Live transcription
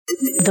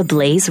the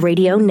Blaze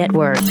Radio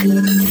Network.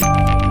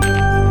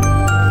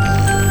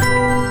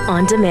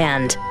 On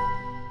demand.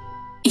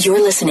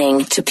 You're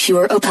listening to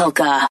Pure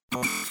Opelka.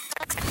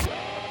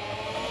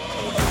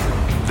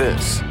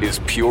 This is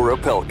Pure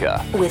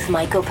Opelka. With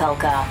Mike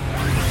Opelka.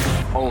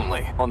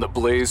 Only on the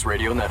Blaze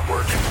Radio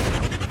Network.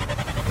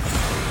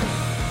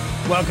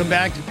 Welcome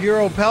back to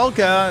Pure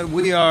Opelka.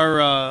 We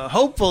are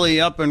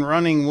hopefully up and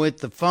running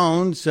with the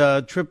phones.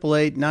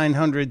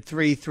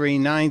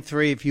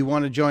 888-900-3393 if you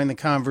want to join the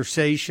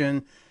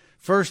conversation.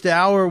 First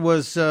hour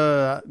was,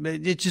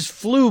 it just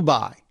flew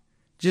by.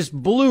 Just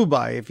blew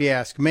by, if you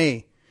ask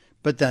me.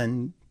 But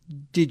then,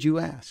 did you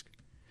ask?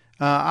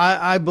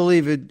 I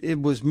believe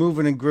it was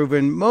moving and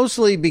grooving,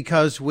 mostly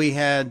because we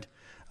had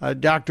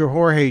Dr.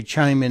 Jorge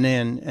chiming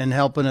in and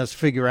helping us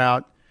figure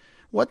out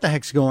what the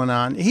heck's going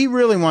on. He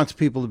really wants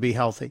people to be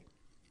healthy.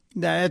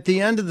 At the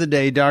end of the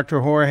day, Dr.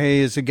 Jorge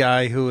is a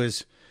guy who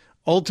is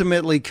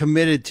ultimately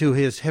committed to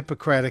his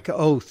Hippocratic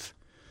oath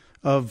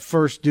of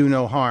first do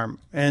no harm.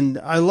 And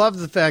I love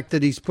the fact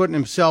that he's putting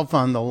himself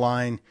on the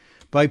line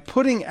by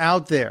putting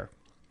out there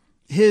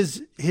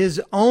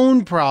his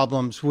own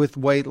problems with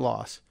weight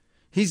loss.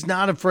 He's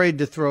not afraid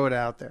to throw it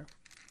out there.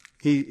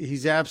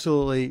 He's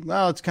absolutely,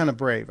 well, it's kind of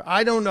brave.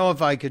 I don't know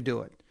if I could do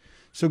it.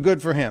 So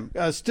good for him.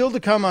 Still to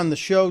come on the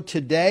show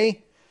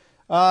today,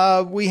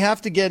 we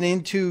have to get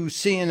into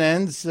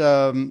CNN's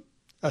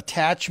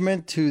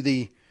attachment to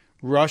the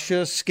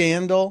Russia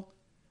scandal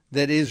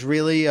that is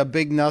really a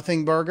big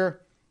nothing burger.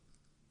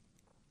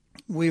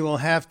 We will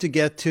have to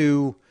get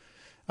to,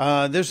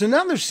 there's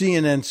another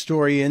CNN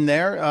story in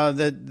there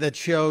that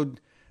showed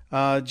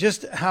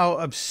just how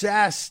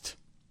obsessed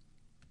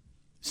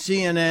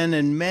CNN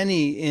and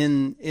many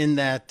in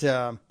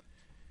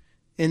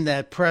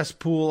that press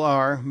pool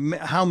are,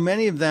 how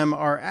many of them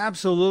are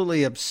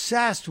absolutely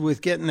obsessed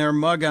with getting their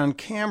mug on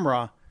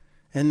camera,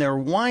 and they're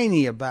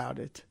whiny about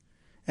it.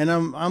 And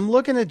I'm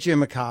looking at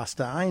Jim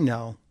Acosta. I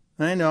know.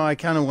 I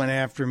kind of went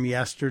after him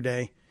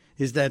yesterday.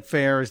 Is that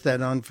fair? Is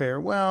that unfair?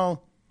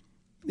 Well,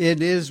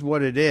 it is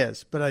what it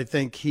is. But I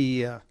think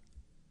he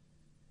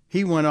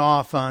went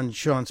off on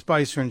Sean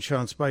Spicer, and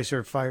Sean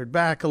Spicer fired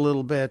back a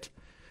little bit.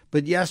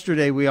 But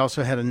yesterday we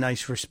also had a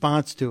nice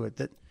response to it,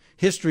 that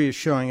history is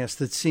showing us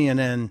that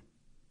CNN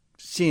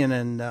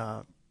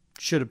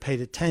should have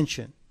paid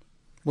attention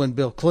when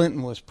Bill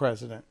Clinton was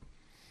president.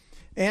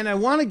 And I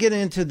want to get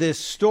into this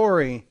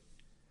story,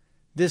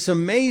 this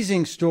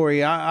amazing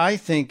story. I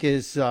think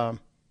is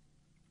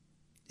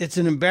it's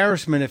an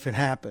embarrassment if it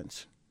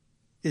happens.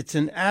 It's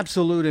an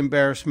absolute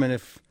embarrassment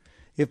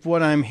if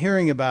what I'm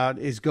hearing about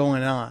is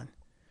going on.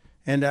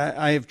 And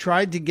I have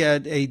tried to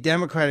get a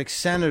Democratic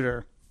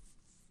senator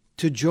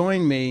to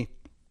join me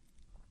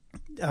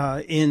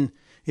in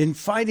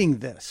fighting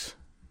this,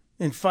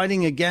 in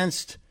fighting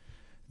against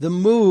the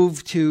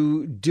move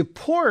to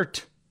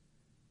deport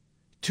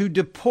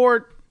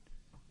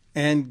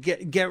and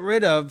get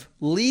rid of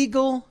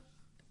legal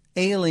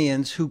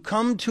aliens who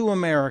come to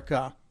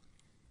America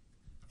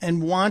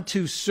and want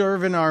to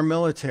serve in our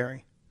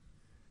military.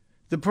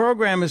 The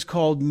program is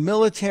called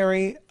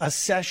Military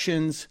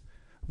Accessions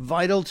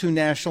Vital to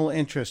National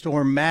Interest,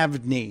 or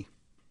MAVNI.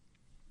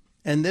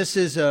 And this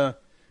is a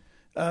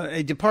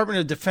Department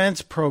of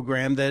Defense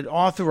program that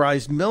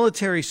authorized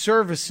military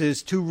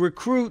services to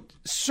recruit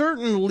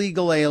certain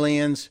legal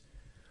aliens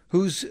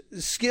whose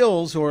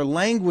skills or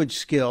language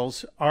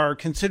skills are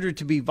considered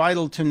to be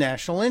vital to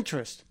national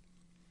interest.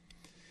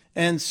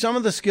 And some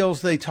of the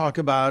skills they talk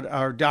about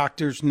are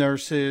doctors,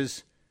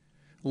 nurses,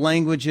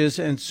 languages,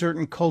 and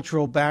certain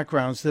cultural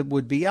backgrounds that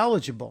would be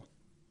eligible.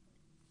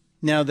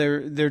 Now,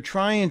 they're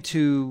trying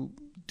to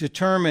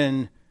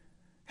determine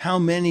how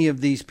many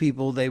of these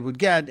people they would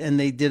get, and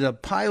they did a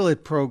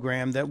pilot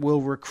program that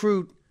will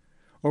recruit,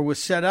 or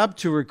was set up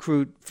to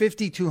recruit,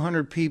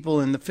 5,200 people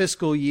in the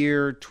fiscal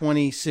year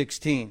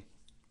 2016.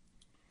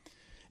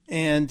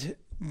 And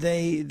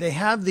they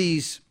have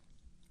these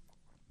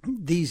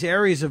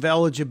areas of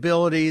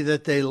eligibility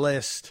that they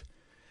list,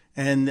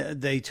 and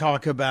they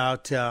talk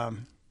about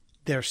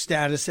their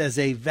status as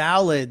a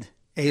valid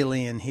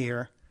alien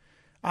here.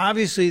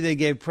 Obviously, they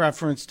gave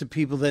preference to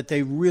people that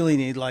they really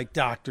need, like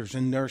doctors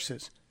and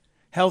nurses,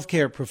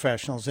 healthcare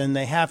professionals, and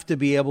they have to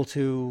be able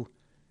to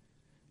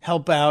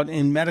help out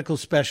in medical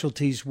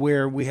specialties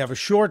where we have a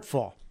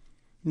shortfall.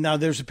 Now,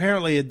 there's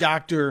apparently a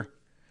doctor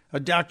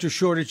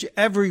shortage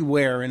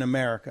everywhere in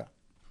America.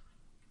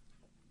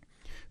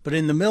 But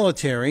in the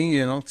military,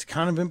 it's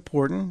kind of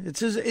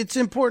important. It's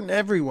important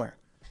everywhere.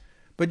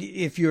 But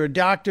if you're a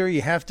doctor,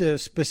 you have to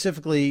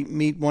specifically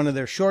meet one of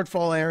their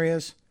shortfall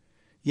areas.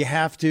 You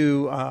have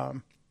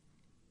to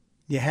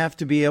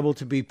be able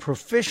to be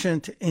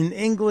proficient in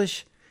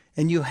English,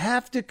 and you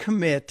have to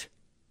commit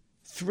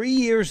 3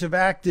 years of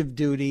active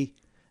duty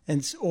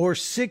or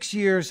 6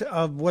 years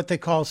of what they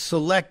call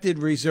selected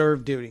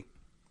reserve duty.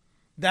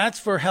 That's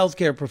for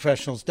healthcare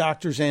professionals,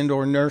 doctors and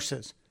or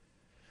nurses.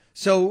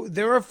 So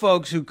there are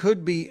folks who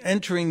could be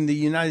entering the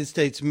United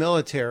States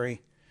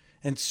military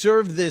and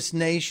serve this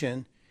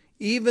nation,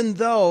 even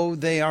though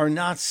they are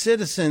not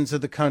citizens of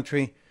the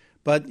country,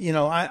 But,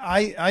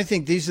 I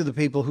think these are the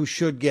people who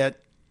should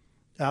get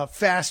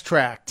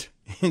fast-tracked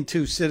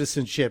into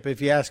citizenship,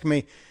 if you ask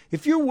me.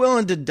 If you're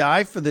willing to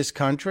die for this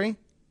country,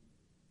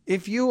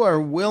 if you are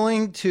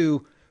willing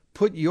to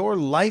put your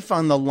life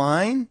on the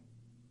line,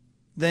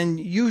 then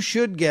you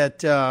should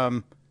get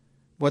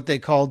what they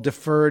call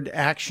deferred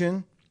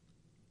action.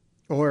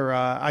 Or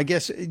I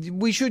guess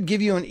we should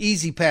give you an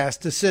easy pass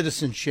to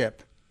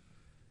citizenship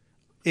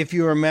if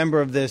you're a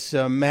member of this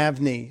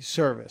MAVNI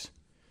service.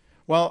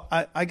 Well,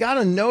 I got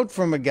a note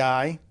from a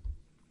guy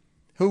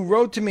who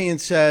wrote to me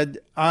and said,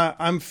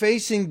 I'm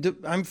facing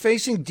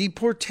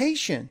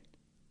deportation.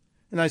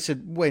 And I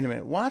said, wait a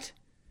minute, what?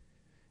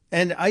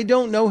 And I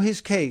don't know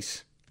his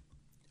case.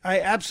 I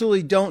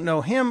absolutely don't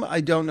know him. I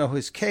don't know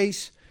his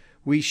case.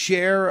 We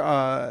share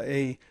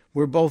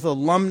we're both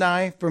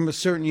alumni from a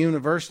certain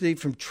university,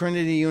 from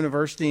Trinity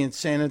University in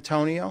San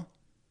Antonio.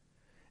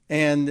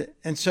 And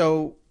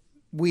so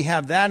we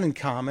have that in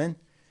common.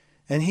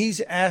 And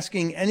he's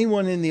asking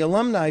anyone in the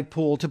alumni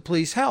pool to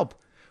please help.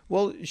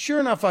 Well, sure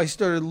enough, I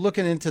started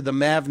looking into the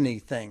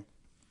MAVNI thing.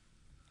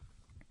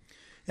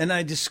 And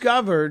I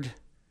discovered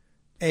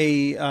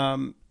this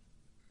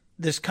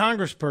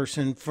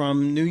congressperson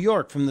from New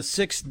York, from the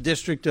 6th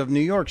District of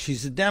New York.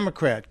 She's a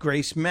Democrat,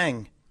 Grace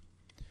Meng.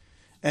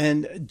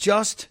 And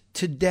just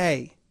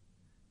today,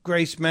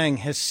 Grace Meng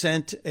has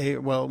sent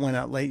it went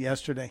out late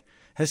yesterday,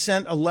 has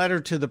sent a letter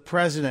to the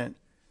president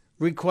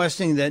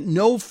requesting that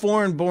no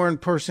foreign-born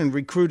person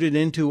recruited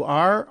into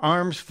our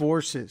armed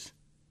forces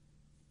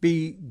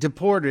be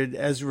deported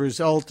as a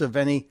result of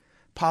any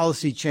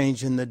policy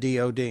change in the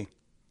DOD.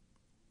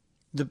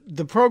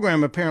 The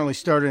program apparently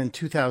started in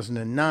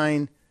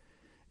 2009,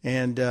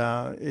 and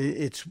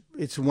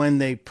it's when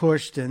they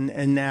pushed,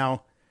 and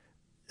now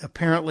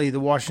apparently the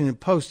Washington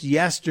Post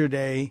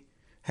yesterday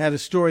had a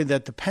story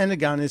that the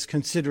Pentagon is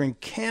considering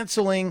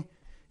canceling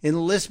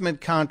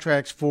enlistment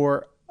contracts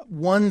for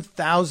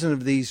 1,000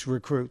 of these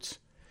recruits.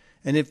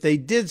 And if they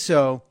did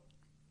so,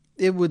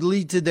 it would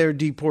lead to their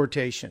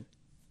deportation.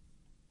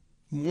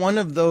 One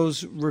of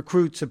those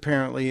recruits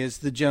apparently is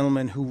the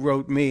gentleman who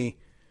wrote me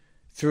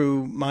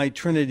through my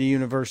Trinity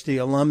University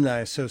Alumni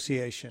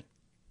Association.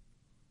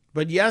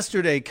 But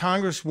yesterday,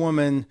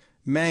 Congresswoman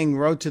Meng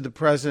wrote to the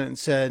president and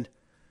said,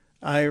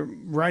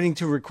 I'm writing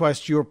to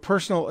request your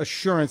personal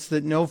assurance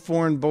that no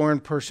foreign-born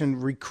person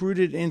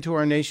recruited into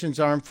our nation's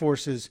armed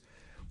forces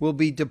will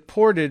be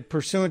deported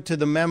pursuant to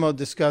the memo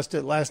discussed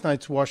at last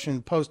night's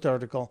Washington Post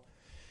article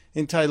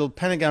entitled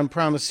Pentagon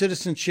Promised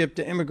Citizenship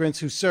to Immigrants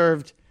Who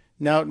Served,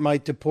 Now It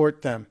Might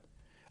Deport Them.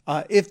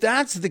 If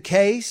that's the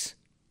case,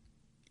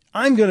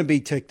 I'm going to be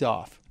ticked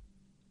off.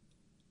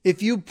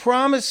 If you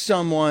promise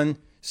someone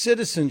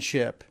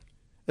citizenship,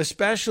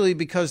 especially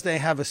because they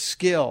have a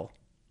skill,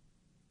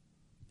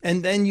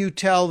 and then you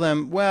tell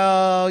them,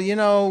 well,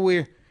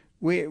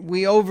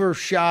 we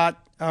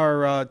overshot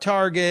our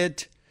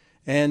target,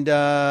 and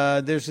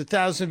there's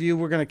 1,000 of you,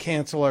 we're going to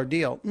cancel our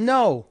deal.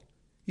 No,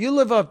 you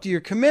live up to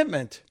your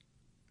commitment.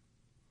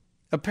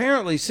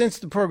 Apparently, since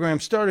the program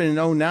started in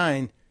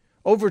 2009,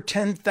 over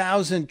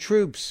 10,000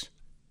 troops,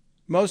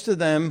 most of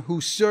them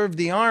who served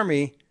the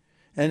Army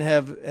and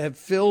have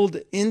filled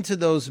into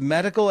those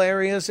medical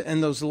areas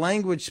and those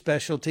language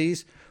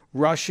specialties,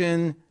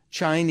 Russian,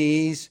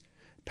 Chinese,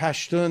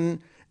 Pashtun,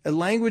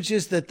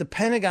 languages that the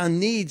Pentagon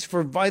needs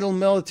for vital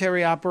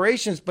military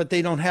operations, but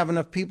they don't have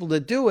enough people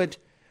to do it.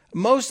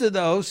 Most of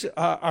those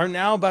are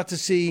now about to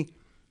see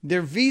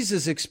their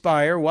visas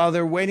expire while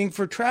they're waiting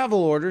for travel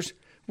orders,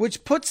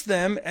 which puts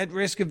them at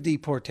risk of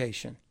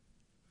deportation.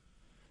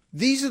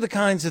 These are the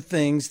kinds of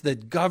things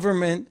that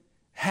government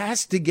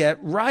has to get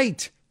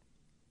right.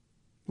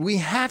 We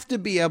have to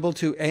be able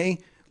to, A,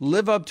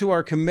 live up to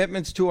our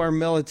commitments to our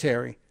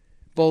military,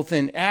 both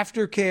in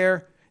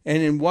aftercare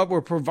and in what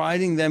we're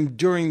providing them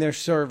during their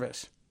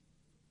service.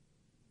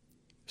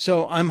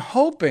 So I'm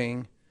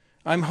hoping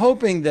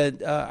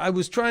that I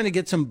was trying to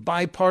get some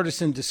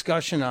bipartisan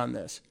discussion on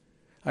this.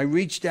 I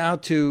reached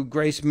out to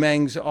Grace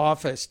Meng's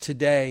office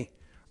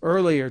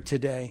earlier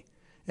today,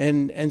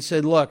 and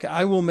said, look,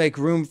 I will make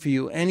room for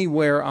you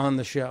anywhere on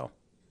the show,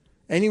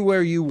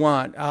 anywhere you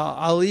want.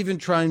 I'll even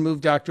try and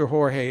move Dr.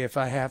 Jorge if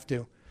I have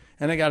to.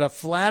 And I got a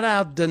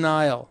flat-out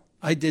denial.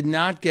 I did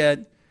not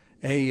get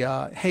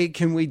hey,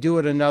 can we do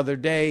it another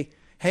day?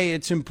 Hey,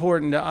 it's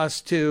important to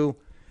us too.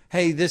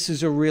 Hey, this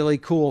is a really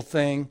cool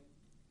thing.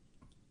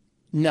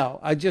 No,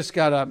 I just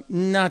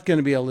not going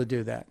to be able to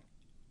do that.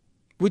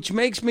 Which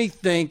makes me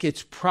think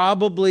it's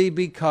probably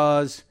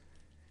because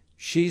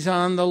she's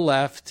on the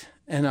left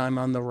and I'm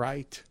on the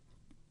right.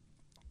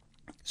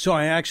 So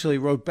I actually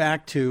wrote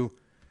back to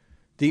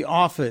the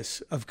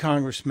office of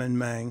Congressman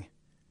Meng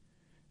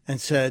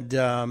and said,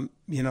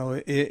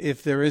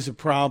 if there is a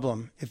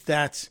problem, if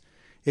that's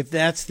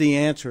the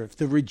answer, if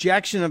the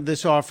rejection of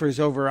this offer is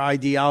over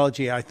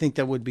ideology, I think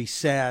that would be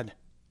sad.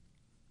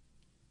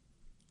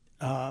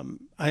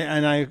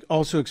 I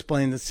also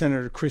explained that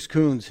Senator Chris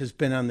Coons has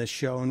been on this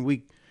show, and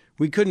we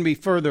couldn't be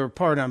further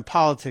apart on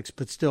politics,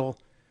 but still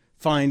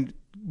find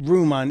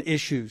room on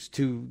issues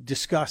to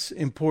discuss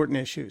important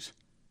issues.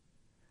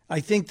 I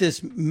think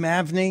this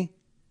Mavny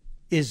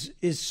is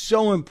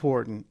so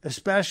important,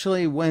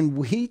 especially when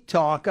we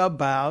talk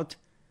about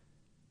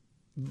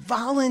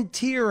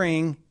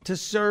volunteering to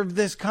serve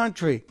this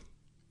country.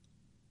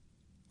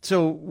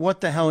 So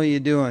what the hell are you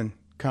doing,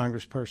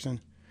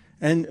 Congressperson?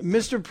 And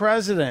Mr.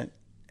 President,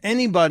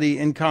 anybody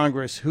in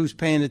Congress who's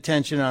paying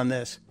attention on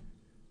this,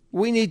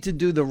 we need to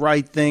do the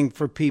right thing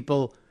for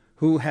people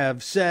who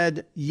have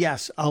said,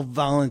 yes, I'll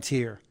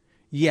volunteer.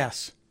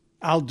 Yes,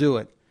 I'll do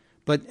it.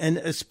 And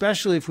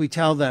especially if we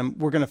tell them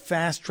we're going to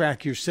fast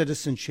track your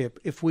citizenship,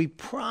 if we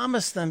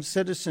promise them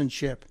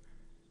citizenship,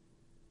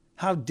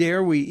 how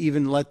dare we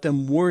even let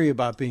them worry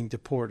about being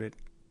deported?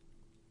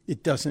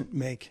 It doesn't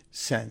make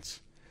sense.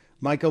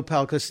 Mike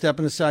Opelka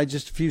stepping aside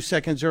just a few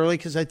seconds early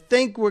because I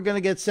think we're going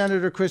to get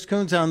Senator Chris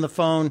Coons on the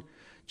phone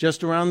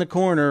just around the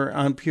corner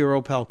on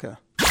Pure Opelka.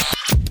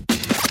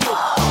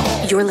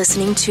 You're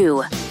listening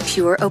to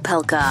Pure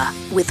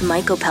Opelka with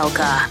Mike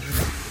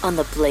Opelka on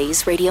the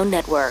Blaze Radio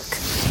Network.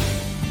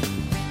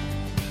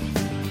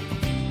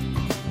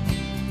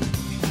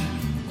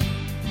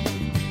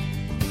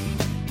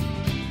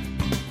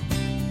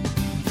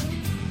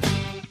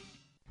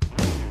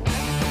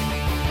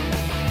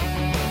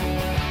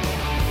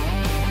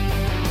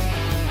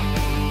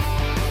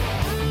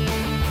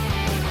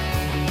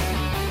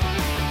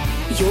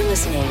 You're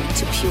listening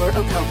to Pure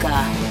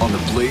Opelka on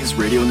the Blaze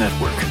Radio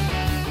Network.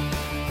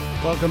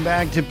 Welcome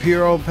back to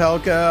Pure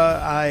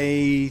Opelka.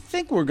 I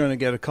think we're going to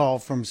get a call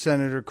from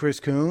Senator Chris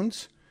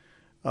Coons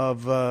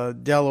of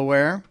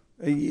Delaware.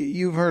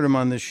 You've heard him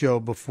on this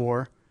show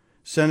before.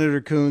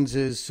 Senator Coons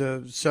is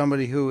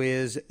somebody who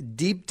is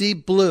deep,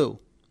 deep blue.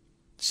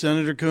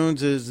 Senator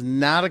Coons is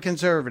not a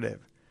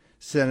conservative.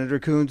 Senator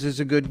Coons is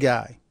a good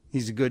guy.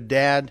 He's a good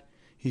dad.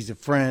 He's a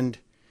friend.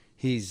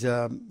 He's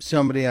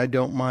somebody I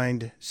don't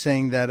mind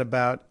saying that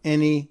about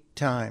any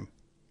time.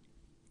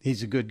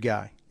 He's a good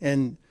guy.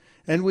 And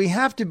we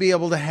have to be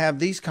able to have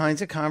these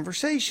kinds of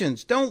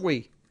conversations, don't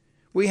we?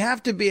 We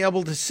have to be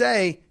able to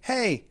say,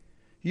 hey,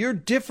 you're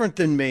different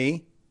than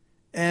me,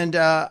 and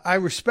I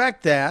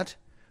respect that,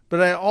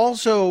 but I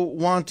also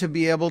want to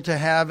be able to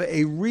have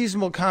a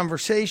reasonable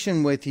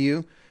conversation with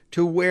you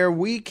to where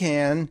we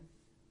can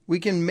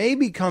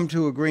maybe come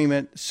to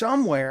agreement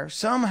somewhere,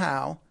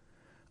 somehow,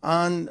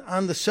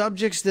 on the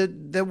subjects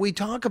that we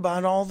talk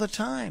about all the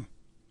time.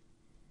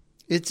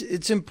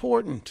 It's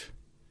important.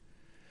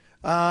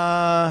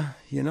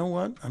 You know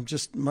what?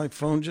 My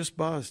phone just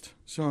buzzed,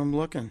 so I'm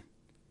looking.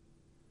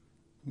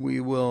 We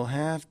will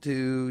have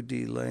to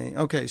delay.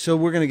 Okay, so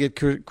we're going to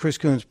get Chris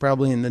Coons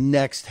probably in the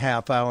next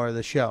half hour of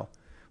the show,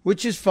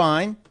 which is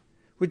fine.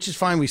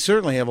 We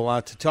certainly have a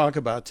lot to talk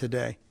about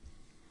today.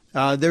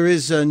 There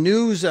is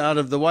news out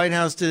of the White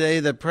House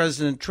today that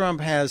President Trump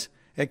has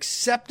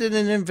accepted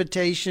an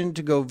invitation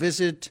to go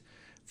visit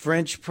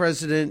French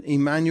President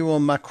Emmanuel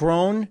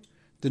Macron,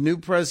 the new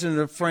president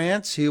of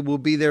France. He will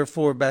be there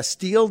for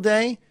Bastille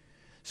Day.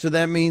 So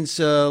that means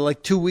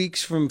like 2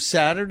 weeks from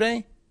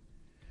Saturday,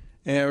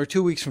 or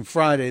 2 weeks from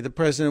Friday, the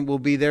president will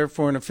be there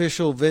for an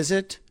official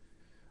visit.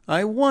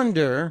 I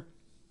wonder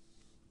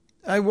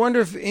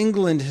if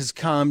England has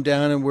calmed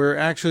down and we're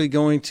actually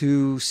going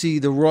to see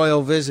the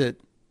royal visit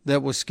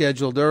that was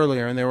scheduled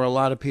earlier. And there were a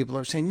lot of people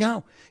who are saying,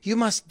 no, you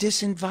must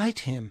disinvite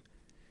him.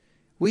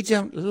 We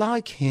don't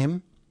like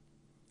him.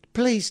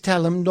 Please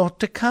tell him not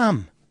to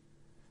come.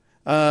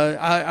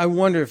 I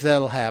wonder if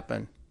that'll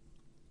happen.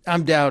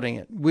 I'm doubting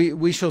it.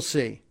 We shall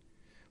see.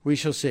 We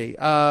shall see.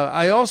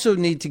 I also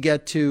need to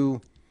get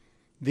to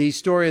the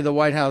story of the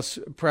White House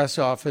press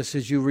office.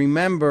 As you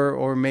remember,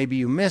 or maybe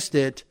you missed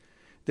it,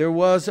 there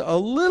was a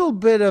little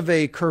bit of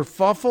a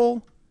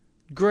kerfuffle.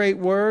 Great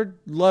word.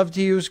 Love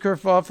to use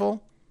kerfuffle.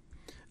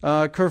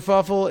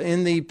 Kerfuffle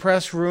in the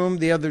press room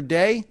the other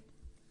day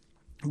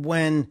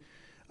when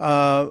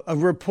a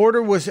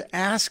reporter was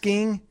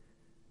asking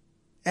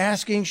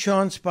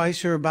Sean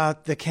Spicer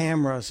about the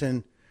cameras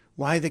and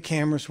why the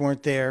cameras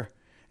weren't there.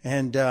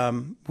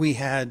 And we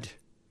had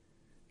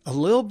a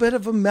little bit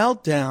of a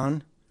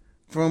meltdown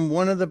from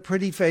one of the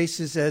pretty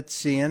faces at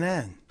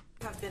CNN.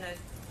 Have been a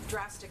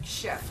drastic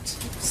shift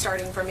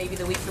starting from maybe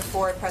the week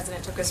before the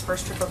president took his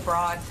first trip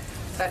abroad,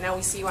 that now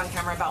we see you on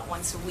camera about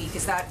once a week.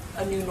 Is that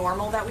a new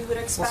normal that we would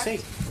expect?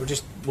 We'll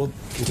see. We'll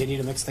continue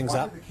to mix things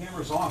up. Why are the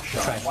cameras off,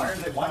 Sean?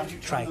 Why did you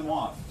turn them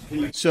off?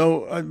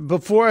 So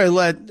before I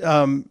let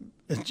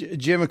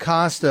Jim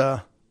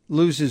Acosta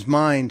lose his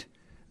mind,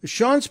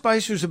 Sean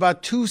Spicer's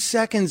about 2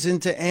 seconds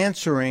into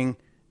answering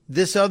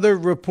this other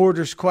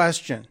reporter's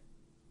question.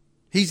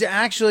 He's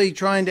actually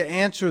trying to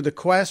answer the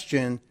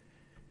question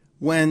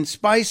when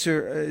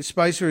Spicer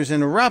is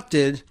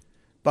interrupted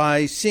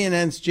by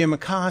CNN's Jim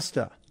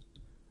Acosta.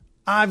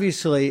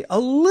 Obviously, a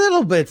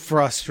little bit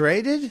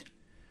frustrated,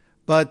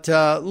 but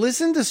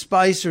listen to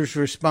Spicer's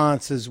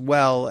response as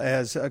well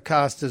as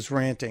Acosta's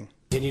ranting.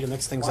 Continue to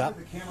mix things Why up. are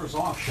the cameras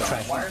off, Sean?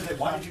 Try.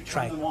 Why did you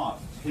Try. turn them off?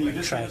 Can you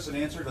just Try. give us an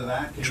answer to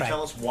that? Can Try. you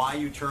tell us why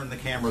you turned the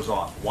cameras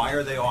off? Why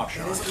are they off,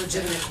 Sean? It's a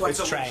legitimate It's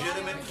question. a Try.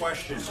 legitimate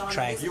question.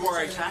 Try. You are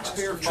a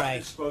taxpayer-funded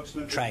Try.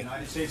 spokesman for Try. the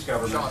United States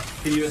government.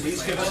 Can you at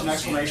least give us an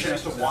explanation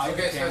as to why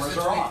the cameras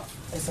are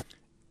off?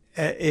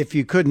 If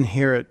you couldn't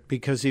hear it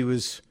because he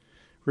was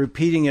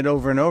repeating it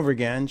over and over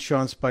again,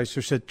 Sean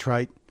Spicer said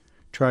trite,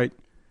 trite,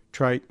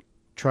 trite,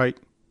 trite,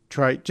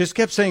 trite. Just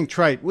kept saying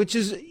trite, which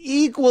is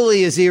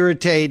equally as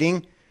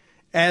irritating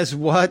as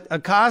what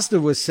Acosta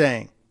was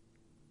saying.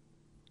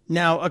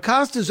 Now,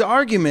 Acosta's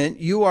argument,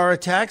 you are a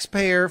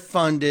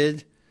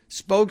taxpayer-funded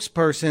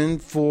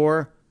spokesperson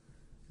for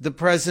the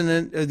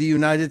President of the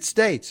United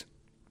States.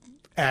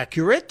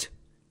 Accurate?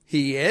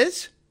 He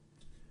is.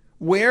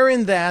 Where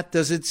in that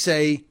does it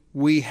say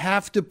we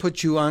have to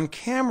put you on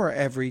camera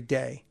every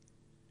day?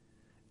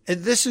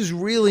 And this is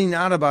really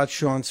not about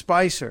Sean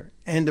Spicer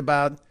and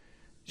about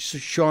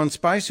Sean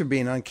Spicer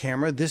being on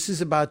camera. This is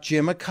about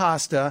Jim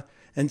Acosta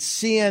and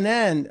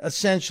CNN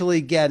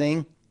essentially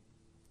getting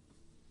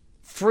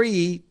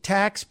free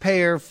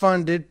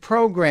taxpayer-funded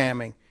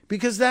programming,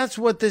 because that's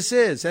what this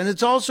is. And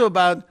it's also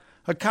about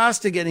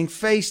Acosta getting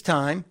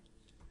FaceTime,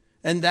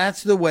 and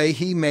that's the way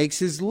he makes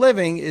his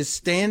living, is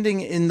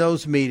standing in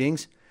those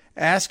meetings,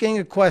 asking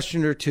a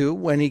question or two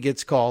when he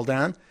gets called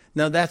on.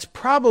 Now, that's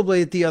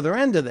probably at the other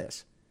end of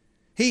this.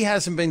 He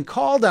hasn't been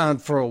called on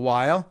for a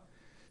while,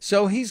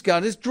 so he's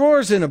got his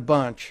drawers in a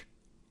bunch.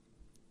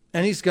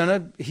 And he's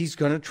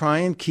gonna try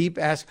and keep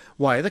asking,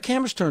 why are the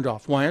cameras turned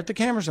off? Why aren't the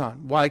cameras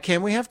on? Why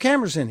can't we have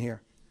cameras in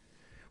here?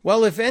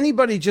 Well, if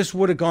anybody just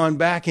would have gone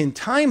back in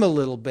time a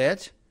little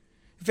bit,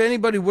 if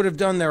anybody would have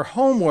done their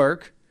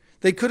homework,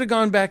 they could have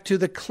gone back to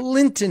the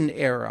Clinton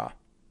era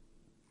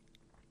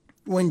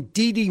when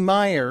Dee Dee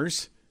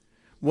Myers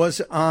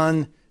was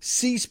on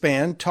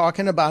C-SPAN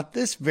talking about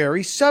this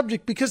very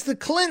subject, because the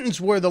Clintons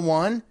were the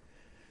one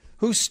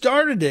who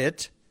started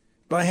it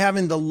by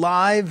having the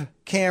live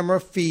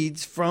camera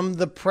feeds from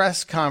the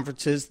press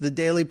conferences, the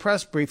daily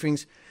press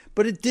briefings,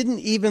 but it didn't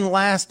even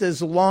last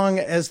as long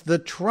as the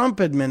Trump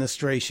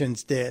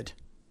administrations did.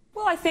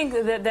 Well, I think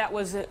that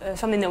was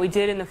something that we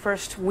did in the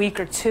first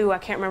week or two. I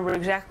can't remember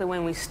exactly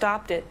when we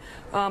stopped it,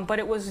 but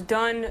it was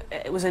done.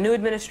 It was a new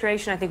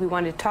administration. I think we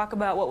wanted to talk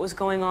about what was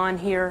going on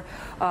here.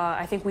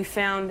 I think we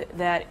found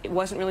that it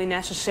wasn't really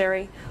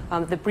necessary.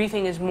 The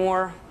briefing is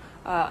more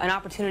an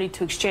opportunity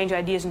to exchange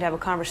ideas and to have a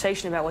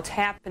conversation about what's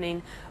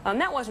happening.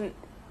 That wasn't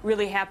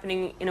really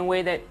happening in a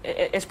way that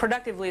as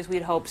productively as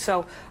we'd hoped.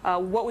 So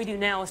what we do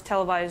now is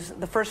televise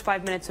the first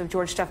 5 minutes of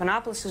George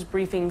Stephanopoulos'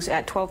 briefings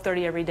at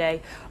 12:30 every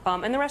day,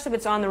 and the rest of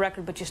it's on the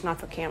record, but just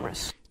not for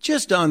cameras.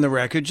 Just on the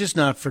record, just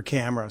not for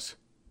cameras.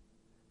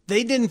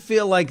 They didn't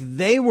feel like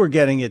they were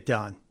getting it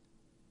done.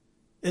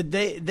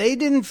 They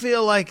didn't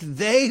feel like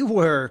they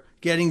were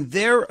getting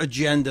their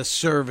agenda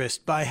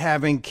serviced by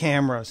having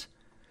cameras.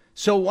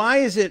 So why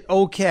is it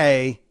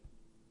okay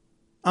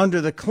under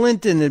the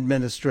Clinton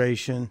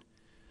administration,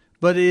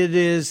 but it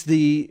is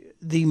the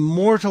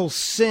mortal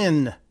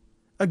sin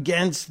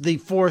against the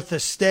Fourth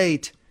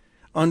Estate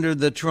under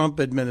the Trump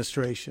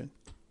administration?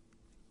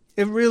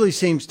 It really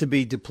seems to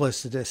be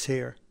duplicitous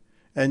here,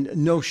 and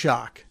no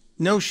shock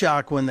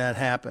when that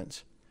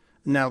happens.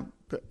 Now,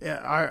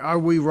 are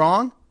we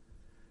wrong?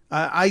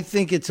 I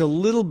think it's a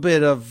little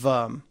bit of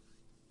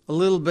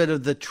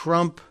the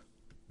Trump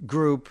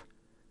group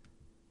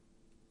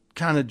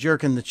kind of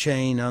jerking the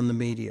chain on the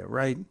media,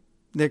 right?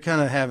 They're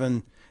kind of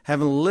having a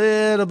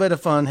little bit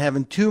of fun,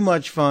 having too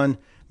much fun,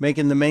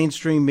 making the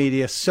mainstream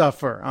media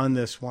suffer on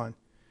this one.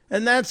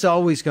 And that's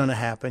always going to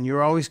happen.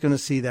 You're always going to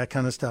see that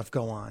kind of stuff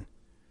go on.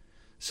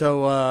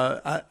 So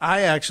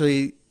I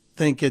actually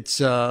think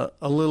it's a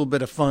little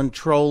bit of fun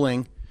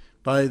trolling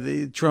by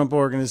the Trump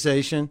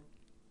organization.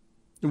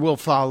 We'll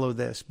follow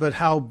this. But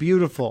how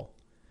beautiful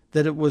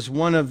that it was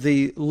one of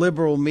the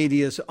liberal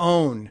media's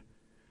own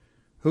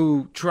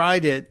who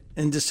tried it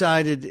and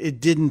decided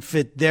it didn't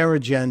fit their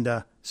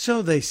agenda,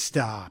 so they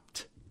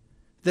stopped.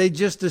 They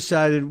just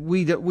decided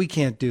we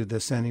can't do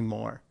this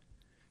anymore.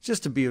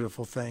 Just a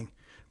beautiful thing.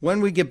 When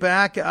we get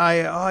back,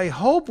 I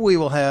hope we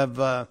will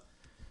have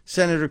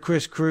Senator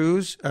Chris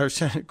Cruz.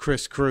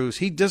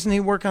 Doesn't he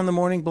work on the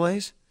Morning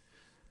Blaze?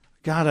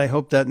 God, I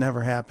hope that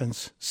never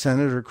happens.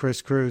 Senator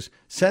Chris Cruz.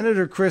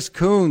 Senator Chris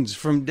Coons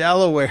from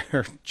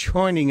Delaware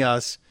joining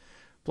us.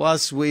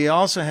 Plus, we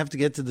also have to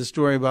get to the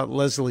story about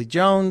Leslie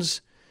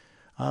Jones.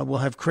 We'll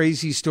have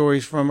crazy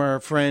stories from our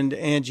friend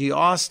Angie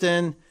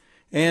Austin.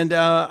 And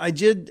I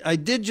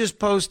did just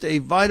post a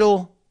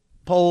vital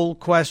poll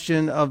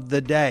question of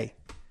the day.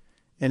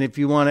 And if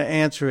you want to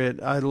answer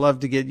it, I'd love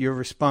to get your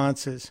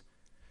responses.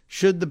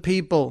 Should the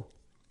people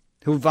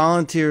who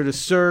volunteer to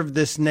serve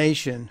this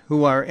nation,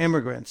 who are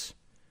immigrants,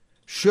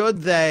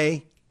 should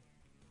they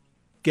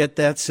get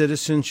that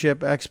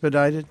citizenship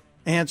expedited?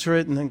 Answer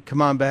it and then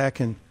come on back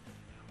and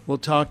we'll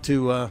talk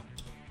to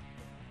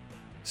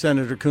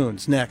Senator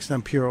Coons next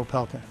on Pure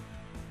Opelka.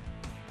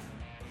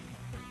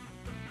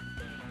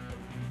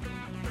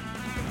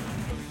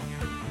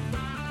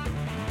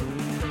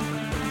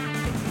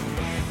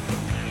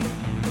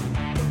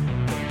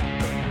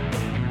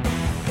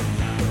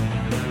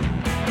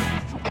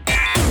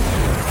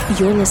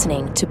 You're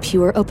listening to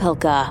Pure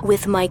Opelka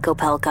with Mike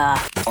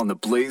Opelka on the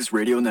Blaze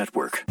Radio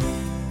Network.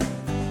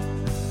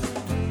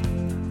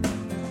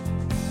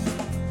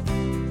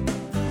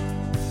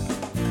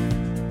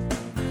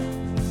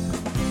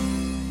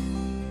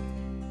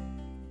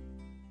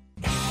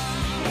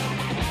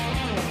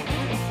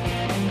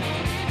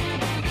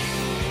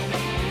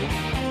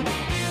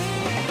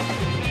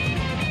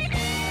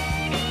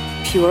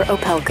 Pure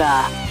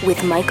Opelka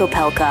with Mike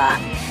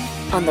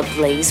Opelka on the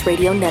Blaze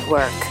Radio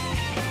Network.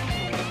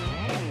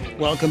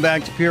 Welcome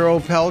back to Pure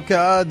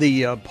Opelka.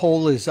 The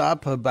poll is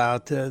up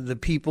about the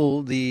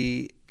people,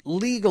 the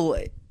legal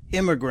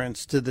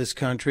immigrants to this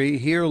country,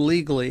 here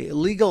legally,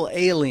 legal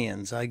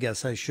aliens, I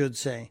guess I should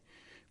say.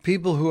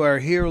 People who are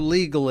here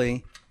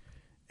legally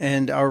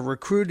and are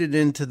recruited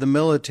into the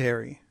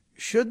military.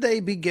 Should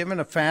they be given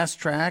a fast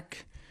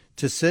track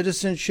to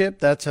citizenship?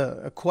 That's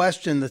a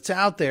question that's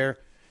out there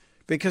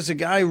because a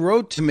guy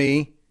wrote to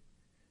me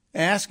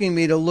asking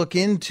me to look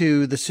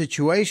into the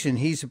situation.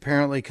 He's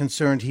apparently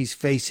concerned he's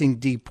facing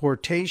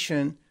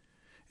deportation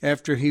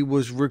after he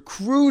was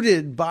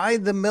recruited by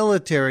the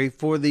military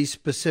for these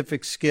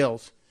specific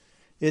skills.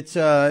 It's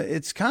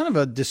kind of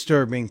a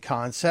disturbing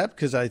concept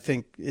because I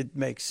think it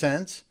makes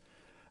sense.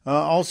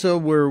 Also,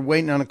 we're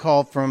waiting on a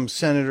call from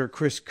Senator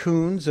Chris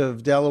Coons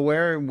of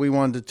Delaware. We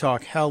wanted to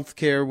talk health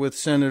care with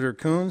Senator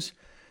Coons.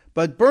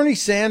 But Bernie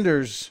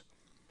Sanders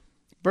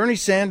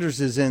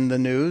is in the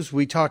news.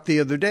 We talked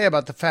the other day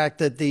about the fact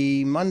that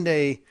the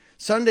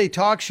Sunday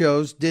talk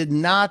shows did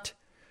not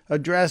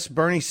address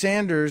Bernie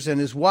Sanders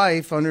and his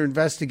wife under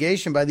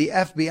investigation by the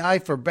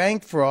FBI for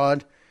bank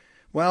fraud.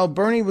 Well,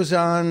 Bernie was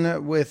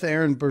on with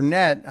Aaron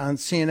Burnett on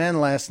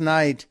CNN last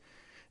night,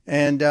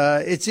 and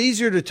it's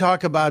easier to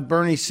talk about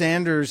Bernie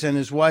Sanders and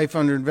his wife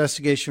under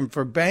investigation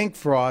for bank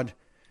fraud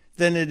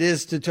than it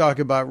is to talk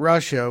about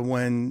Russia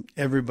when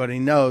everybody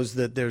knows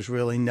that there's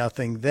really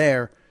nothing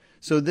there.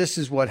 So this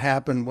is what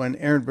happened when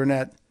Aaron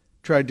Burnett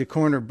tried to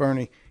corner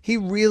Bernie. He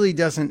really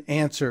doesn't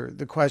answer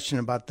the question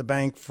about the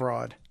bank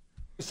fraud.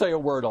 Say a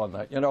word on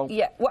that, you know.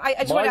 Yeah, well, I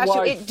just want to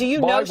ask you, do you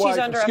know she's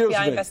under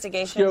FBI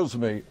investigation? Excuse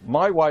me.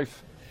 My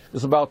wife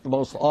is about the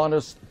most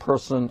honest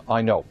person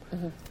I know.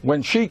 Mm-hmm.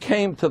 When she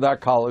came to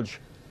that college,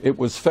 it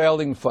was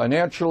failing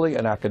financially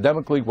and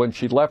academically. When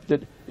she left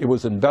it, it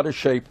was in better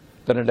shape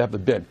than it ever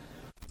been.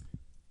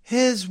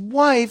 His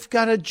wife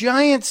got a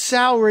giant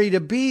salary to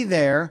be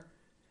there,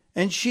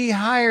 and she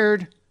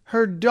hired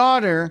her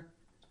daughter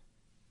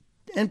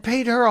and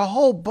paid her a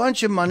whole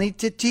bunch of money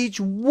to teach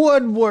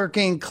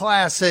woodworking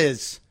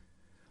classes.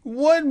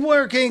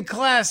 Woodworking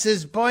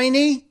classes,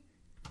 Bernie.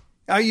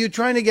 Are you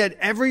trying to get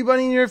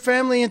everybody in your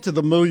family into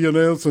the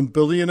millionaires and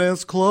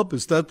billionaires club?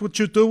 Is that what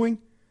you're doing?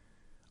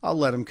 I'll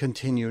let him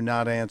continue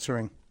not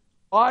answering.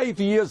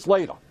 5 years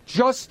later,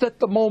 just at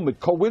the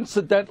moment,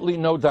 coincidentally,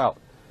 no doubt,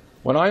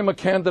 when I'm a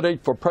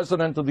candidate for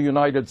President of the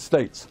United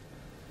States,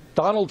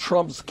 Donald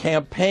Trump's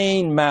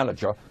campaign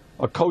manager,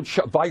 a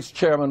vice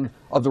chairman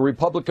of the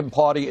Republican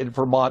Party in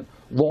Vermont,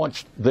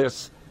 launched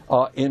this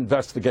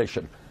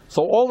investigation.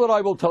 So all that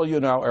I will tell you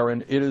now,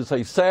 Aaron, it is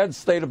a sad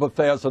state of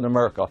affairs in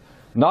America,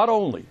 not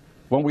only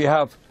when we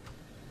have,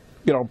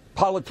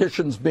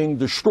 politicians being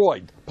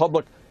destroyed,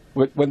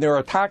 when there are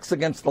attacks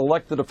against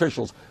elected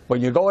officials,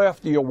 when you go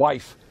after your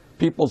wife,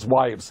 people's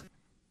wives.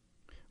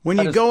 When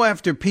you go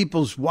after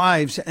people's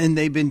wives and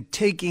they've been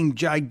taking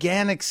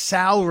gigantic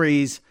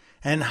salaries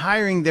and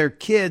hiring their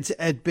kids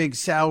at big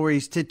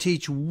salaries to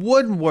teach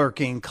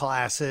woodworking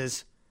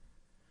classes,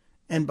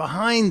 and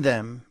behind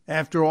them,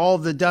 after all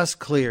the dust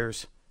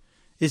clears,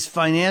 is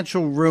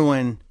financial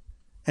ruin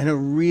and a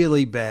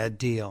really bad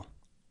deal.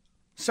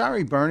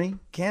 Sorry, Bernie,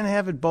 can't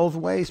have it both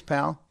ways,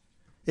 pal.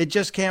 It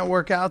just can't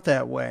work out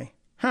that way.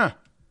 Huh.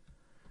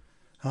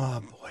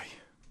 Oh, boy.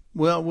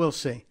 Well, we'll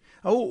see.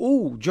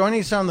 Joining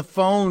us on the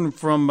phone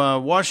from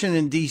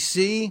Washington,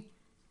 D.C.,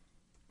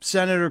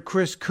 Senator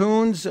Chris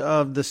Coons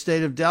of the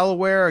state of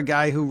Delaware, a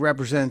guy who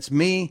represents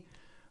me,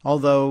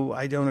 although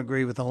I don't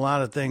agree with a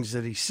lot of things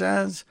that he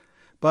says,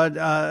 but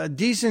a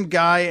decent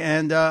guy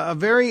and a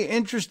very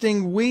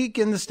interesting week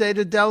in the state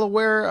of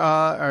Delaware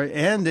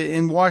and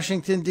in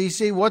Washington,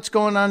 D.C. What's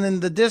going on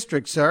in the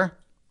district, sir?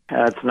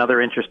 It's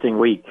another interesting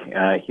week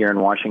here in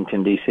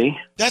Washington, D.C.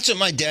 That's what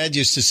my dad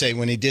used to say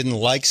when he didn't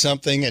like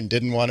something and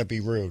didn't want to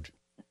be rude.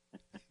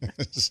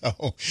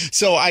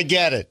 So I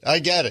get it.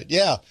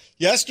 Yeah.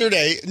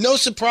 Yesterday, no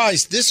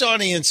surprise, this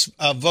audience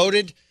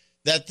voted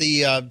that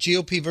the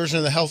GOP version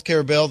of the health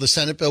care bill, the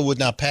Senate bill, would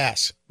not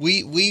pass.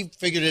 We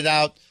figured it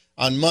out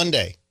on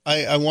Monday.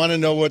 I want to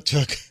know what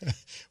took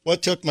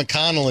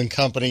McConnell and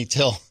company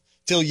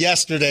till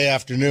yesterday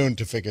afternoon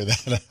to figure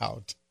that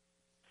out.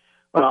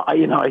 Well,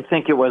 I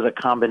think it was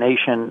a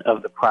combination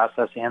of the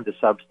process and the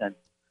substance.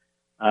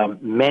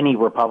 Many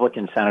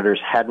Republican senators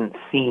hadn't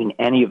seen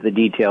any of the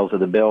details of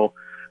the bill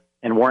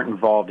and weren't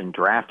involved in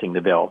drafting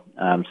the bill.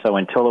 So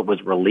until it was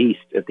released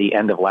at the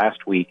end of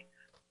last week,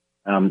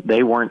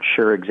 they weren't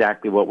sure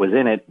exactly what was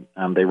in it.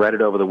 They read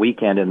it over the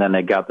weekend, and then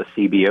they got the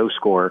CBO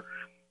score,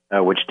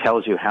 which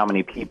tells you how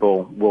many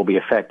people will be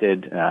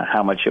affected,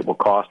 how much it will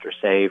cost or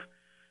save.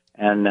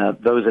 And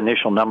those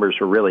initial numbers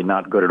were really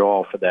not good at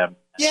all for them.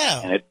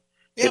 Yeah. And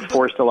it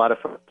forced a lot of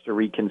folks to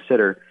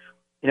reconsider.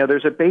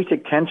 There's a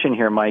basic tension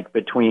here, Mike,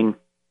 between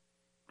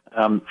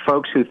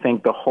folks who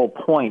think the whole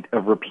point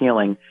of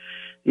repealing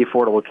the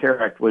Affordable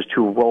Care Act was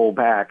to roll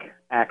back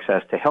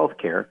access to health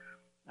care,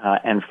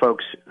 and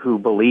folks who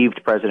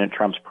believed President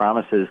Trump's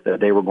promises that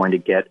they were going to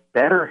get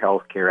better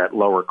health care at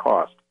lower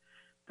cost.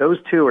 Those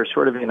two are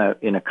sort of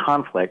in a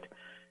conflict.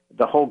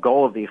 The whole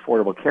goal of the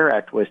Affordable Care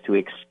Act was to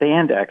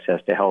expand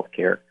access to health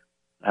care.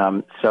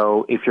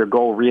 So if your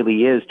goal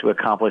really is to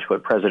accomplish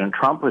what President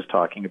Trump was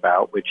talking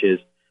about, which is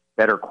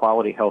better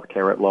quality health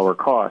care at lower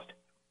cost,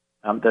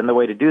 then the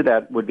way to do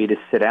that would be to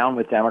sit down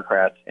with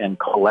Democrats and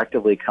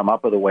collectively come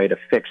up with a way to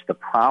fix the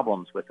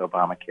problems with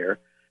Obamacare.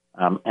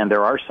 And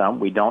there are some.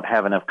 We don't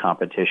have enough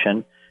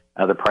competition.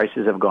 The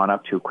prices have gone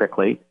up too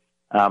quickly.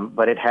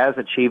 But it has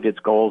achieved its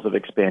goals of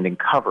expanding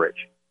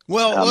coverage.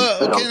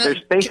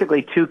 There's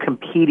basically two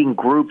competing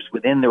groups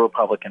within the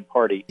Republican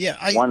Party.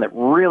 One that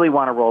really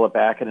want to roll it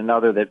back and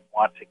another that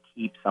wants to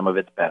keep some of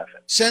its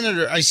benefits.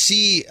 Senator, I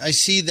see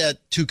that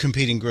two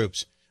competing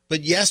groups.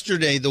 But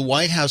yesterday, the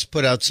White House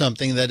put out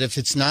something that if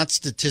it's not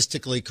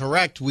statistically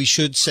correct, we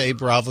should say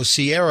Bravo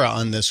Sierra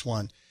on this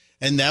one.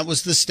 And that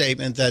was the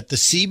statement that the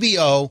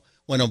CBO,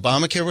 when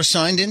Obamacare was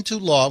signed into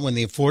law, when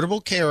the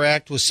Affordable Care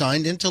Act was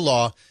signed into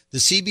law, the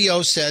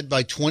CBO said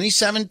by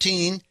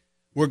 2017,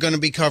 we're going to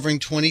be covering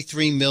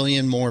 23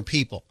 million more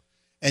people.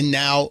 And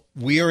now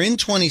we are in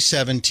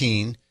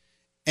 2017,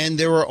 and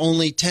there are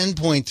only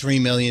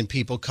 10.3 million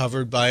people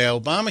covered by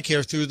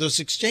Obamacare through those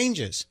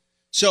exchanges.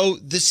 So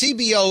the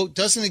CBO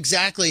doesn't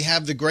exactly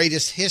have the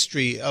greatest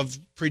history of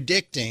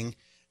predicting.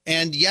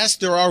 And yes,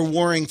 there are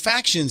warring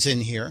factions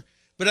in here,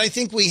 but I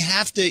think we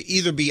have to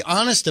either be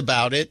honest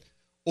about it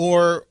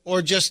or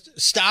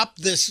just stop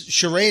this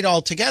charade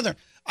altogether.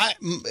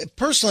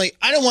 Personally,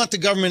 I don't want the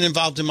government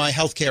involved in my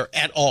health care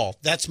at all.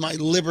 That's my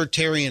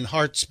libertarian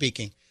heart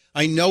speaking.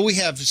 I know we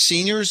have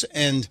seniors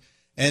and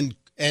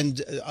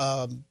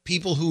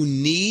people who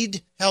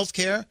need health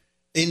care.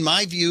 In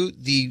my view,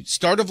 the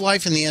start of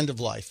life and the end of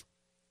life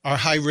are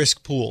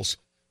high-risk pools.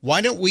 Why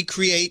don't we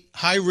create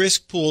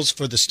high-risk pools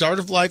for the start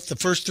of life, the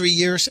first 3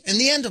 years, and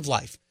the end of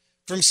life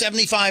from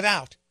 75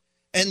 out?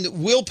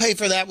 And we'll pay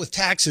for that with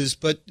taxes,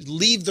 but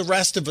leave the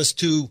rest of us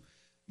to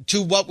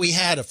what we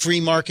had, a free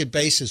market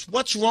basis.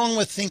 What's wrong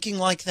with thinking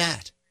like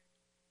that?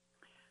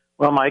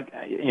 Well, Mike,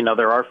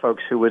 there are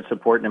folks who would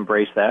support and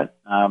embrace that.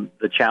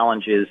 The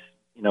challenge is,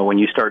 when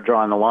you start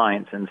drawing the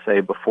lines and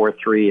say before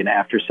 3 and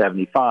after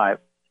 75,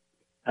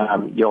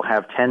 you'll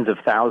have tens of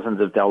thousands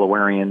of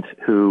Delawareans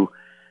who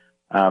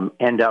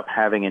end up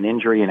having an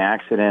injury, an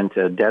accident,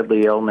 a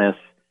deadly illness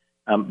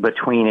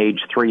between age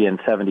 3 and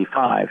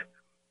 75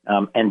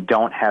 and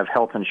don't have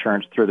health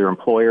insurance through their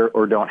employer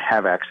or don't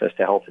have access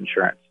to health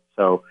insurance.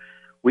 So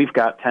we've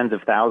got tens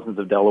of thousands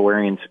of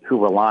Delawareans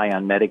who rely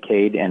on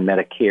Medicaid and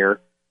Medicare,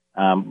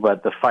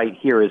 but the fight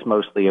here is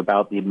mostly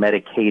about the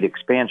Medicaid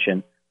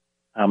expansion.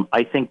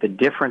 I think the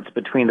difference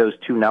between those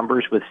two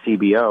numbers with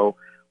CBO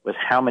was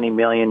how many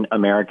million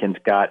Americans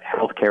got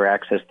health care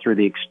access through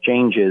the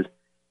exchanges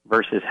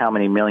versus how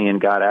many million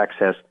got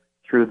access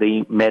through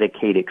the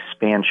Medicaid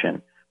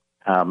expansion.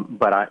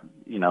 But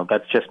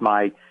that's just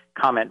my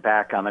comment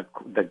back on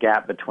the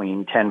gap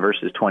between 10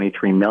 versus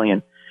 23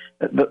 million.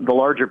 The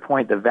larger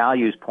point, the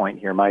values point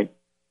here, Mike,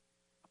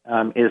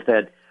 is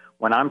that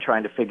when I'm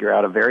trying to figure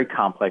out a very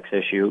complex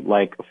issue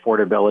like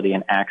affordability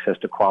and access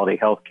to quality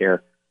health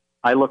care,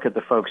 I look at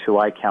the folks who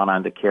I count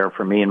on to care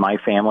for me and my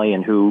family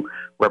and who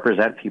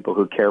represent people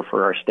who care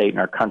for our state and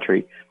our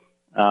country.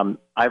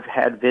 I've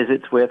had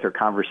visits with or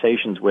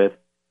conversations with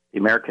the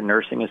American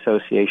Nursing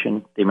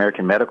Association, the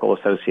American Medical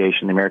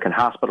Association, the American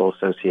Hospital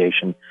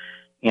Association,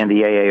 and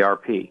the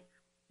AARP.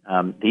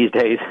 These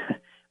days,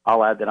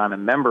 I'll add that I'm a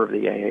member of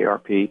the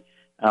AARP.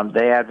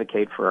 They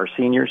advocate for our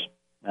seniors,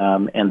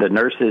 and the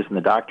nurses and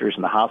the doctors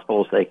and the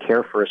hospitals, they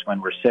care for us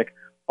when we're sick.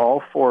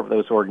 All 4 of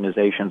those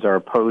organizations are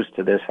opposed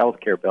to this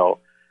health care bill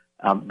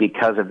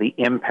because of the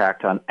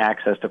impact on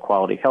access to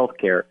quality health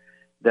care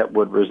that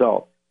would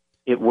result.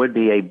 It would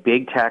be a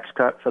big tax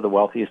cut for the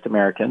wealthiest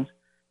Americans.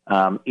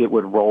 It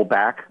would roll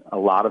back a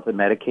lot of the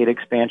Medicaid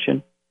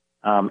expansion,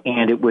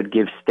 and it would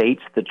give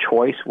states the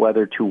choice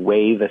whether to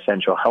waive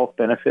essential health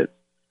benefits,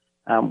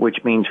 which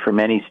means for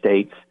many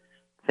states,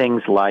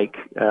 things like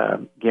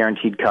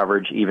guaranteed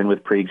coverage, even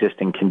with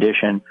pre-existing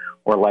condition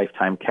or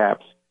lifetime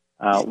caps,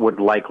 would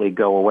likely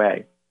go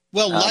away.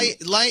 Well,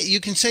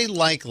 you can say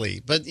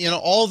likely, but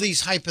all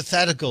these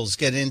hypotheticals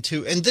get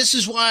into, and this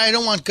is why I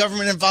don't want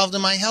government involved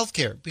in my health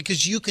care,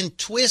 because you can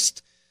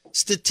twist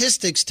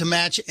statistics to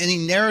match any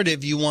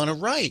narrative you want to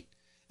write.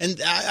 And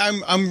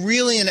I'm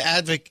really an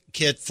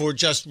advocate for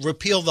just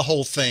repeal the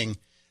whole thing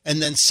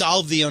and then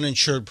solve the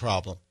uninsured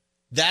problem.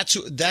 That's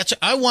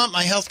I want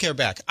my health care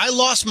back. I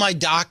lost my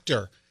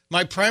doctor.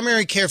 My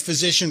primary care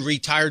physician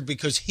retired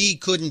because he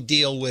couldn't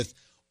deal with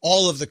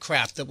all of the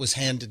crap that was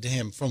handed to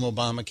him from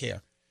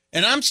Obamacare.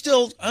 And I'm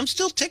still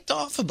ticked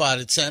off about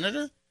it,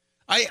 Senator.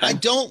 I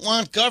don't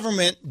want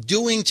government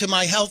doing to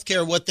my health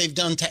care what they've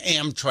done to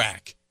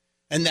Amtrak.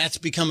 And that's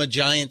become a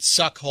giant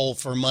suck hole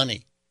for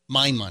money,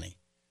 my money.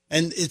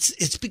 And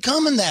it's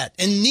becoming that.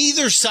 And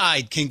neither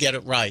side can get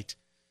it right.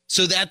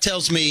 So that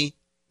tells me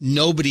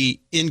nobody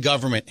in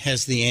government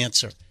has the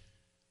answer.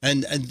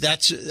 And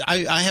that's,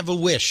 I have a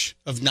wish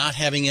of not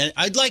having it.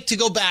 I'd like to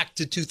go back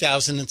to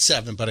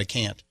 2007, but I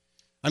can't.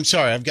 I'm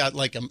sorry. I've got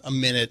like a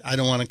minute. I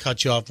don't want to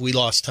cut you off. We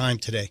lost time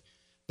today.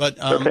 But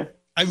okay.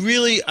 I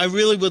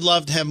really would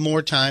love to have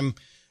more time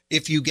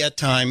if you get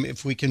time,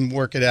 if we can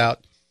work it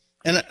out.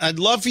 And I'd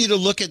love for you to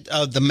look at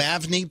the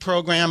Mavni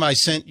program. I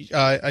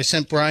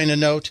sent Brian a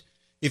note.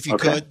 If you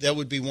could, that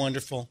would be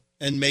wonderful.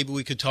 And maybe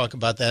we could talk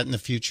about that in the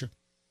future.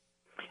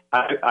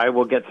 I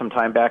will get some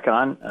time back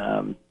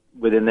on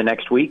within the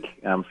next week.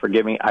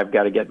 Forgive me, I've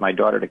got to get my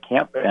daughter to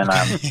camp, and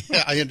I'm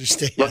I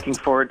understand. Looking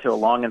forward to a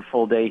long and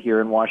full day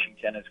here in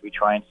Washington as we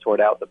try and sort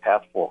out the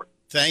path forward.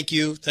 Thank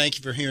you. Thank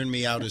you for hearing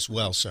me out as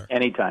well, sir.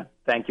 Anytime.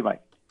 Thank you,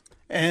 Mike.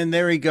 And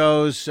there he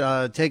goes,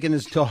 taking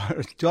his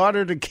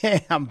daughter to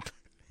camp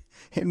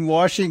in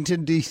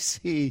Washington,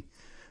 D.C.,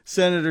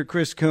 Senator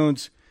Chris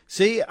Coons.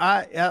 See,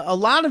 I've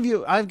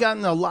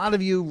gotten a lot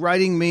of you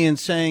writing me and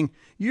saying,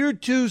 you're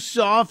too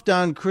soft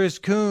on Chris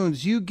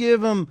Coons. You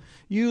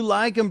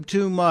like him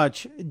too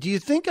much. Do you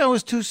think I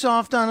was too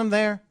soft on him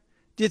there?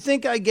 Do you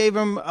think I gave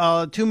him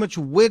too much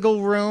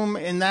wiggle room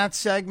in that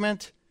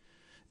segment?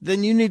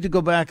 Then you need to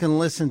go back and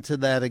listen to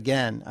that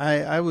again.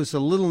 I was a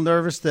little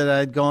nervous that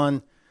I'd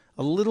gone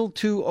a little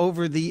too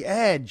over the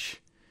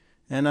edge.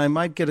 And I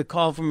might get a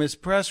call from his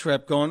press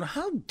rep going,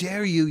 how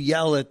dare you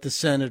yell at the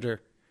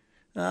senator?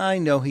 I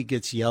know he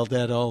gets yelled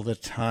at all the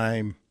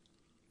time,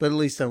 but at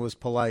least I was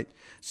polite.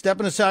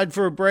 Stepping aside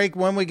for a break.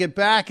 When we get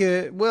back,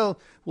 we'll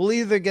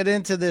either get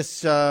into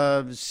this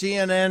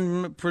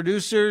CNN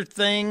producer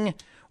thing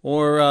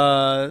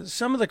or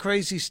some of the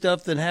crazy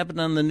stuff that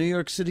happened on the New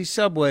York City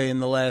subway in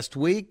the last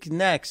week.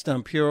 Next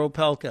on Pure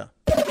Opelka.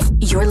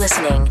 You're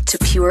listening to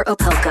Pure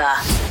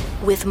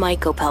Opelka with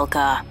Mike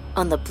Opelka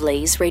on the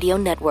Blaze Radio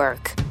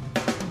Network.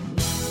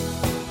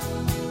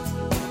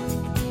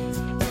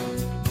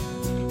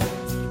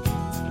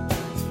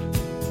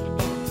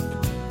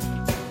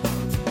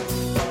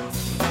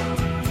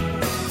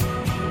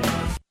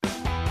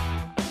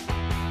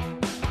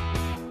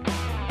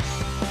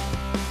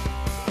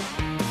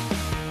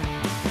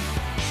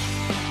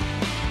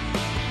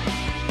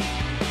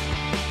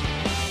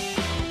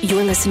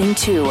 You're listening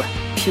to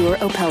Pure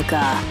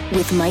Opelka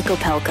with Mike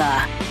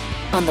Opelka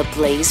on the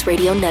Blaze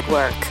Radio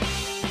Network.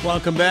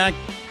 Welcome back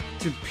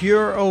to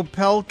Pure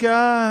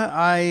Opelka.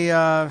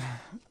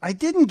 I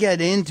didn't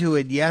get into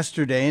it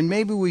yesterday, and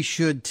maybe we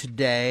should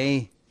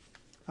today.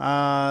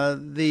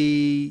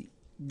 The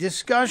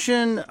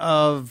discussion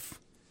of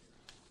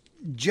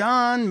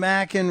John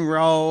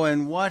McEnroe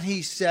and what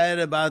he said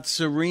about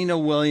Serena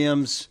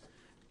Williams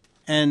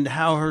and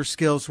how her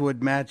skills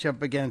would match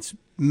up against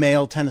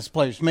male tennis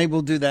players. Maybe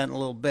we'll do that in a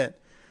little bit.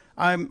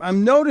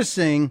 I'm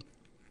noticing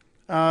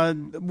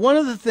one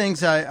of the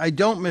things I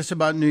don't miss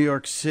about New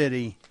York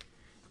City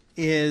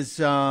is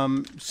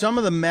some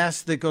of the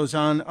mess that goes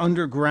on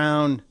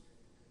underground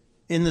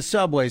in the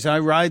subways. I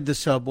ride the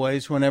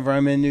subways whenever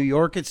I'm in New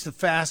York. It's the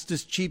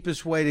fastest,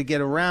 cheapest way to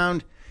get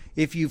around.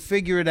 If you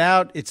figure it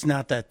out, it's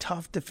not that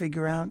tough to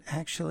figure out,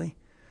 actually.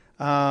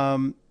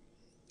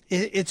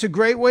 It's a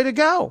great way to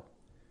go.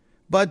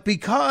 But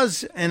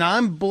because, and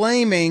I'm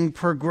blaming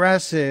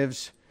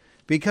progressives,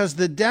 because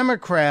the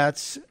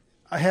Democrats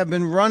have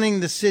been running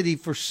the city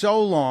for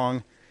so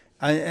long,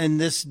 and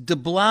this de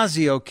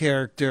Blasio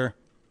character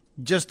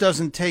just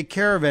doesn't take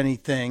care of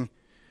anything,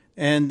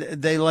 and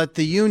they let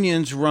the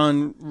unions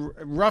run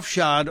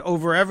roughshod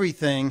over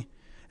everything,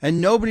 and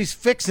nobody's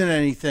fixing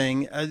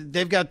anything.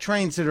 They've got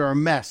trains that are a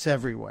mess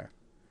everywhere.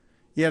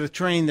 You had a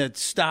train that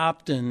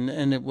stopped,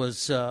 and it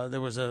was there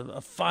was a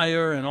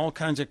fire and all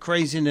kinds of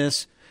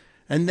craziness.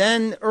 And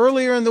then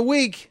earlier in the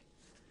week,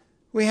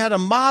 we had a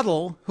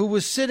model who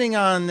was sitting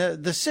on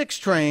the 6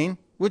 train,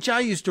 which I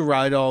used to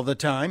ride all the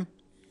time.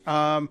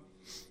 And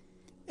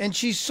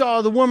she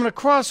saw the woman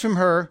across from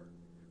her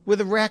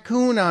with a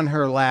raccoon on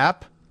her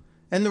lap.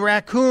 And the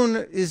raccoon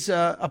is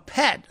a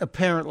pet,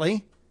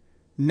 apparently.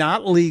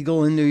 Not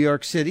legal in New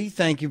York City.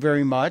 Thank you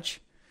very much.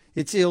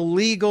 It's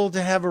illegal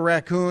to have a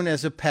raccoon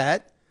as a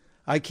pet.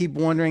 I keep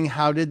wondering,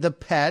 how did the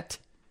pet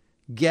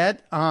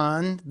get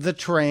on the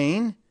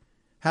train?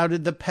 How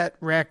did the pet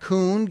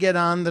raccoon get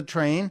on the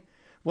train?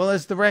 Well,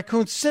 as the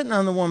raccoon's sitting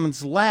on the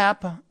woman's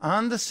lap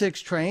on the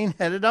 6 train,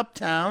 headed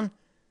uptown,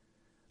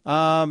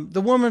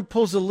 the woman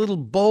pulls a little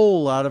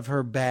bowl out of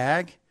her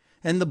bag,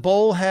 and the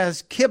bowl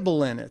has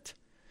kibble in it.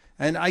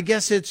 And I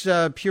guess it's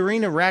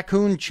Purina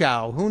raccoon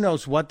chow. Who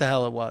knows what the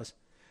hell it was?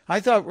 I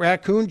thought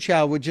raccoon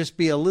chow would just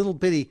be a little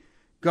bitty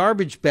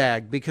garbage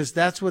bag, because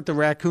that's what the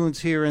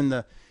raccoons here in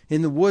the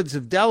woods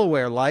of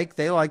Delaware like.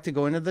 They like to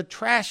go into the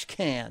trash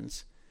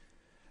cans.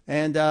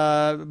 And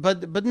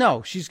but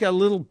no, she's got a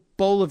little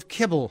bowl of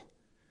kibble,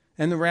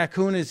 and the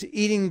raccoon is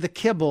eating the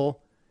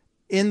kibble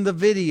in the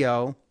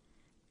video.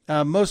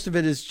 Most of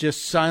it is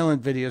just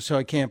silent video, so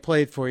I can't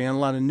play it for you, and a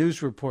lot of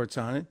news reports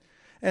on it.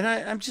 And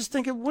I'm just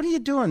thinking, what are you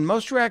doing?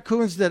 Most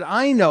raccoons that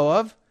I know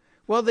of,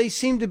 well, they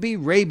seem to be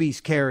rabies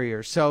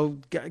carriers, so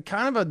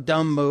kind of a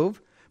dumb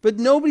move, but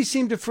nobody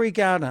seemed to freak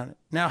out on it.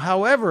 Now,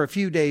 however, a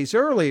few days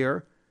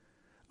earlier,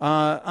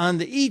 on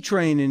the E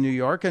train in New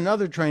York,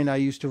 another train I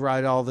used to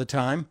ride all the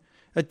time,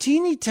 a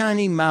teeny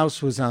tiny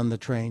mouse was on the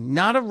train.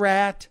 Not a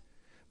rat,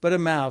 but a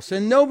mouse.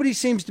 And nobody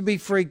seems to be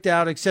freaked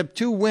out except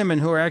two women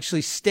who are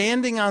actually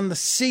standing on the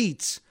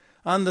seats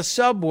on the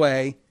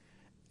subway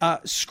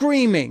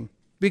screaming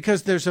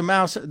because there's a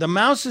mouse. The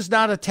mouse is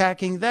not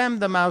attacking them.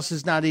 The mouse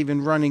is not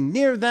even running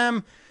near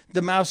them.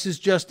 The mouse is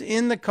just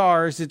in the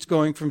car as it's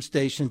going from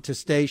station to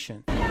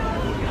station.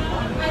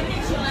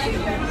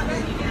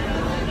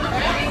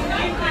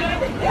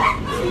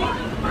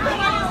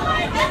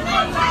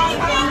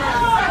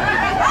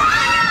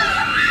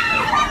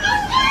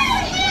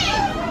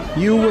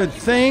 You would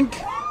think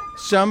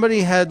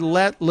somebody had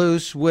let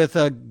loose with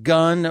a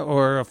gun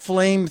or a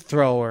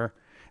flamethrower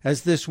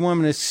as this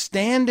woman is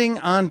standing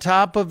on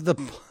top of the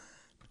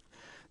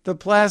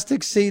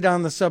plastic seat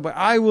on the subway.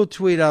 I will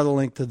tweet out a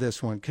link to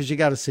this one because you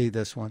got to see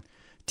this one.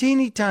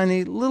 Teeny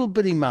tiny little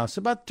bitty mouse,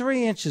 about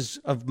 3 inches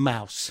of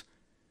mouse.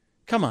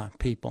 Come on,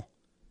 people.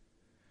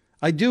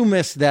 I do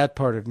miss that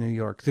part of New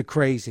York, the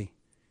crazy.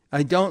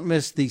 I don't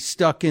miss the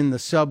stuck in the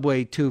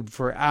subway tube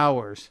for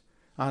hours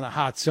on a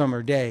hot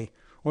summer day,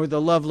 or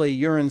the lovely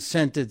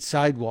urine-scented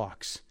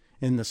sidewalks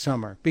in the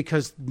summer,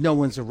 because no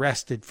one's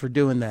arrested for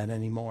doing that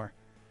anymore.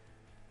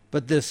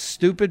 But the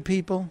stupid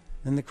people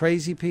and the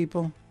crazy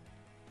people,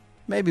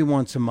 maybe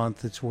once a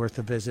month it's worth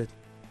a visit.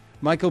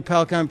 Mike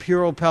Opelka and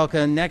Pure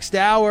Opelka. Next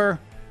hour,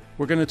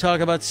 we're going to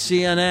talk about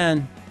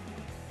CNN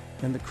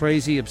and the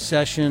crazy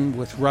obsession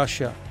with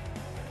Russia.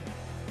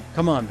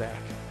 Come on back.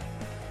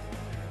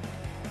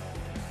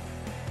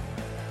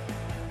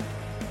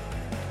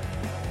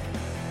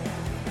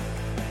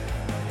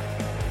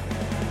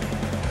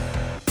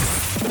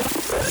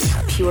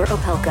 Pure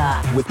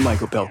Opelka. With Mike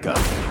Opelka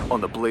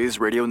on the Blaze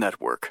Radio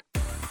Network.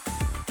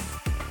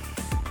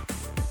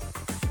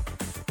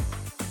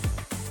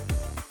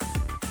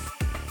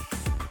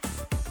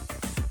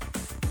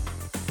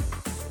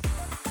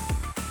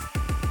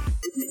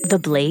 The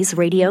Blaze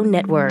Radio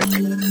Network.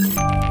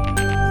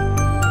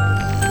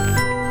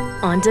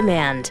 On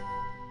demand.